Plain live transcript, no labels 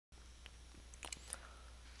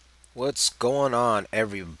What's going on,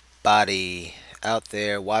 everybody out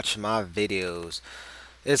there watching my videos?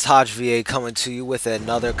 It's HodgeVA coming to you with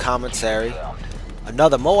another commentary,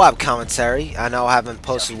 another MOAB commentary. I know I haven't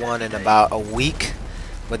posted one in about a week,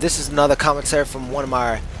 but this is another commentary from one of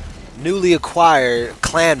my newly acquired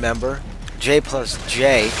clan member,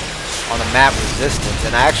 jplusj, on the map Resistance.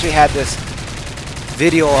 And I actually had this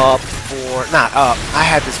video up for, not up, I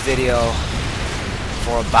had this video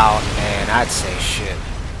for about, man, I'd say shit,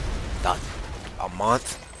 a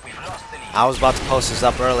month. I was about to post this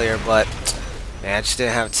up earlier, but man, I just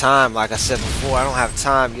didn't have time. Like I said before, I don't have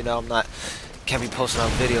time. You know, can't be posting on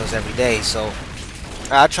videos every day. So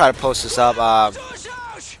I try to post this up.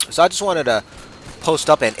 So I just wanted to post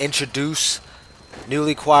up and introduce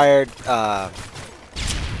newly acquired clan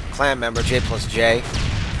member jplusj,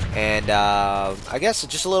 and I guess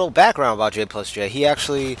just a little background about jplusj. He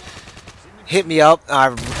actually hit me up,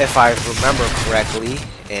 if I remember correctly,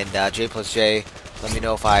 and jplusj, let me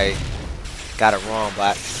know if I got it wrong,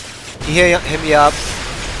 but he hit me up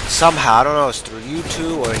somehow. I don't know, it's through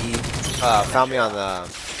YouTube, or he found me on the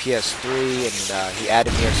PS3 and he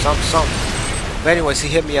added me or something. But anyways, he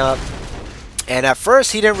hit me up, and at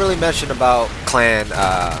first he didn't really mention about clan.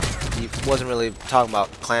 He wasn't really talking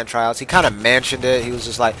about clan tryouts. He kind of mentioned it. He was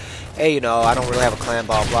just like, hey, you know, I don't really have a clan,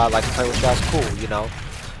 blah blah. I'd like to play with you guys, cool, you know.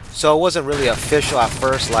 So it wasn't really official at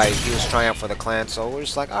first, like he was trying out for the clan. So we're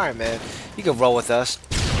just like, alright, man, you can roll with us.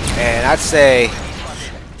 And I'd say,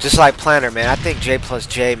 just like Planner, man, I think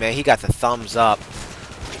jplusj, man, he got the thumbs up.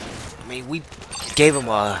 I mean, we gave him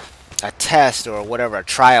a test or whatever, a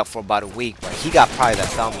tryout for about a week, but he got probably the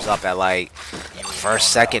thumbs up at like first,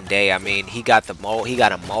 second day. I mean, he got a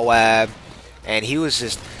MOAB, and he was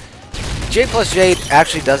just, jplusj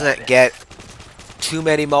actually doesn't get too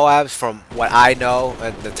many MOABs from what I know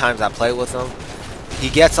and the times I play with him.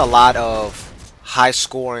 He gets a lot of high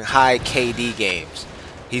scoring, high KD games.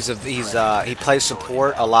 He plays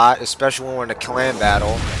support a lot, especially when we're in a clan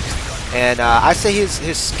battle. And I say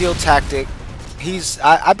his skill tactic,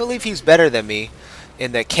 I believe he's better than me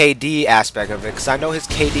in the KD aspect of it, because I know his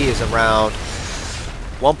KD is around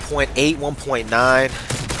 1.8, 1.9,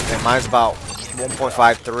 and mine's about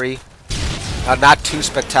 1.53. Not too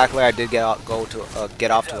spectacular. I did get off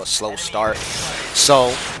to a slow start.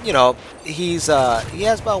 So, you know, he has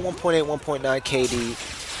about 1.8, 1.9 KD,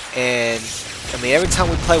 and I mean, every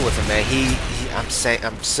time we play with him, man, I'm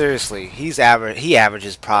seriously, he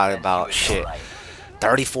averages probably about shit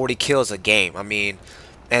 30, 40 kills a game. I mean,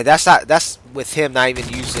 and that's with him not even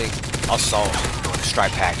using assault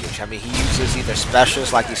strike package. I mean, he uses either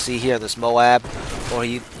specials like you see here in this MOAB, or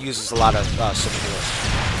he uses a lot of support.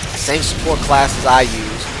 Same support classes I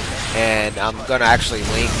use, and I'm gonna actually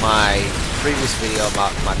link my previous video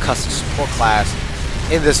about my custom support class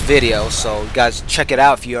in this video, so you guys check it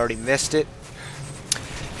out if you already missed it.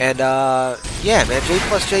 And yeah, man,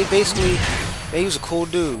 jplusj basically, man, he was a cool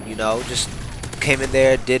dude, you know, just came in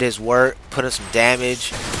there, did his work, put in some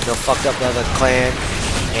damage, you know, fucked up the other clan.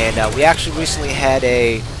 And we actually recently had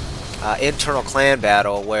a internal clan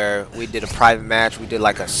battle where we did a private match. We did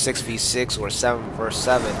like a 6v6 or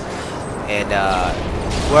 7v7, and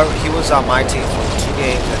he was on my team for 2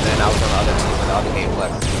 games, and then I was on the other team for the other game.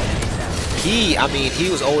 But I mean, he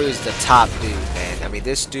was always the top dude, man. I mean,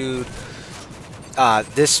 this dude,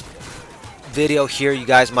 this video here, you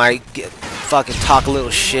guys might fucking talk a little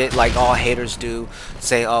shit like all haters do,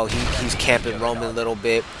 say, oh, he's camping Roman a little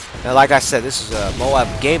bit. Now, like I said, this is a MOAB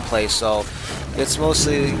gameplay, so it's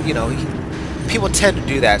mostly, you know, people tend to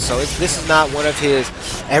do that. So this is not one of his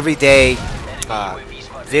everyday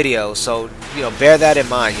videos. So, you know, bear that in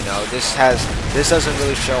mind. You know, this doesn't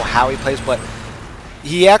really show how he plays, but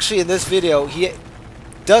he actually, in this video, he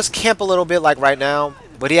does camp a little bit, like right now,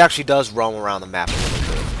 but he actually does roam around the map a little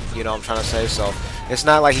bit. You know what I'm trying to say? So it's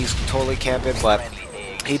not like he's totally camping, but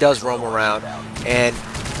he does roam around. And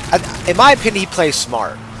in my opinion, he plays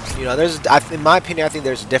smart. You know, in my opinion, I think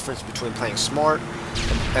there's a difference between playing smart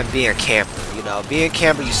and being a camper. You know, being a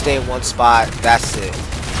camper, you stay in one spot, that's it.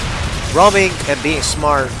 Roaming and being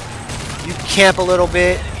smart, you camp a little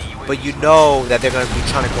bit, but you know that they're going to be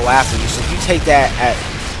trying to go after you, so you take that at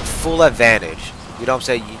full advantage. You know what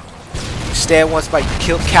I'm saying? You stay in one spot,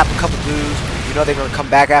 you cap a couple dudes, you know they're going to come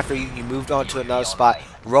back after you, you moved on to another spot,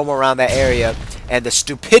 roam around that area, and the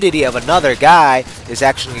stupidity of another guy is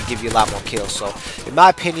actually going to give you a lot more kills. So, in my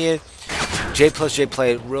opinion, jplusj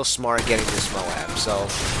played real smart getting this MOAB. So,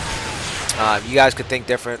 you guys could think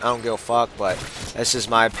different. I don't give a fuck, but that's just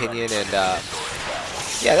my opinion. And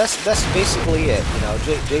yeah, that's basically it. You know,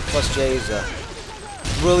 jplusj is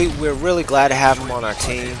we're really glad to have him on our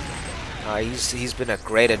team. He's been a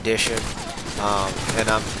great addition. And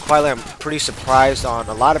I'm pretty surprised on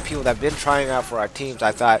a lot of people that have been trying out for our teams.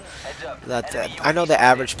 I thought that I know the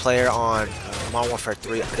average player on Modern Warfare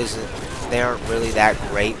 3 they aren't really that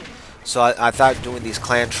great. So I thought doing these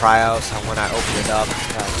clan tryouts, when I opened it up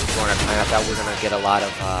to join a clan, I thought we were gonna get a lot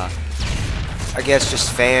of I guess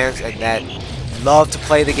just fans and that love to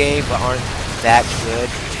play the game but aren't that good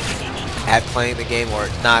at playing the game, or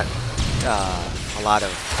not a lot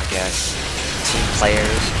of, I guess, team players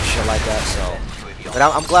and shit like that. So, but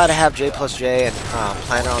I'm glad to have jplusj and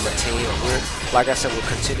Planner on the team. Like I said, we'll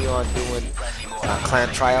continue on doing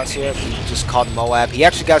clan tryouts here. He just called MOAB. He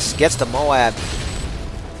actually gets the MOAB.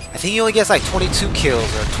 I think he only gets like 22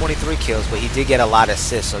 kills or 23 kills, but he did get a lot of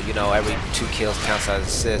assists. So you know, every 2 kills counts as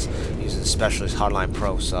assist using Specialist Hardline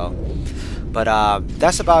Pro. So. But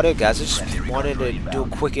that's about it, guys. I just wanted to do a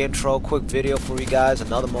quick intro, quick video for you guys.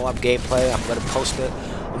 Another MOAB gameplay. I'm going to post it.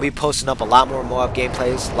 I'll be posting up a lot more MOAB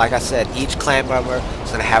gameplays. Like I said, each clan member is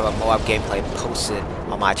going to have a MOAB gameplay posted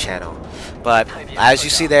on my channel. But as you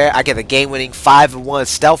see there, I get the game-winning 5-1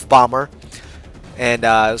 stealth bomber. And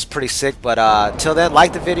it was pretty sick. But till then,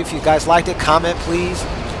 like the video if you guys liked it. Comment, please.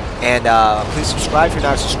 And please subscribe if you're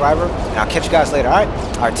not a subscriber. And I'll catch you guys later.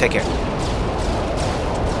 Alright, take care.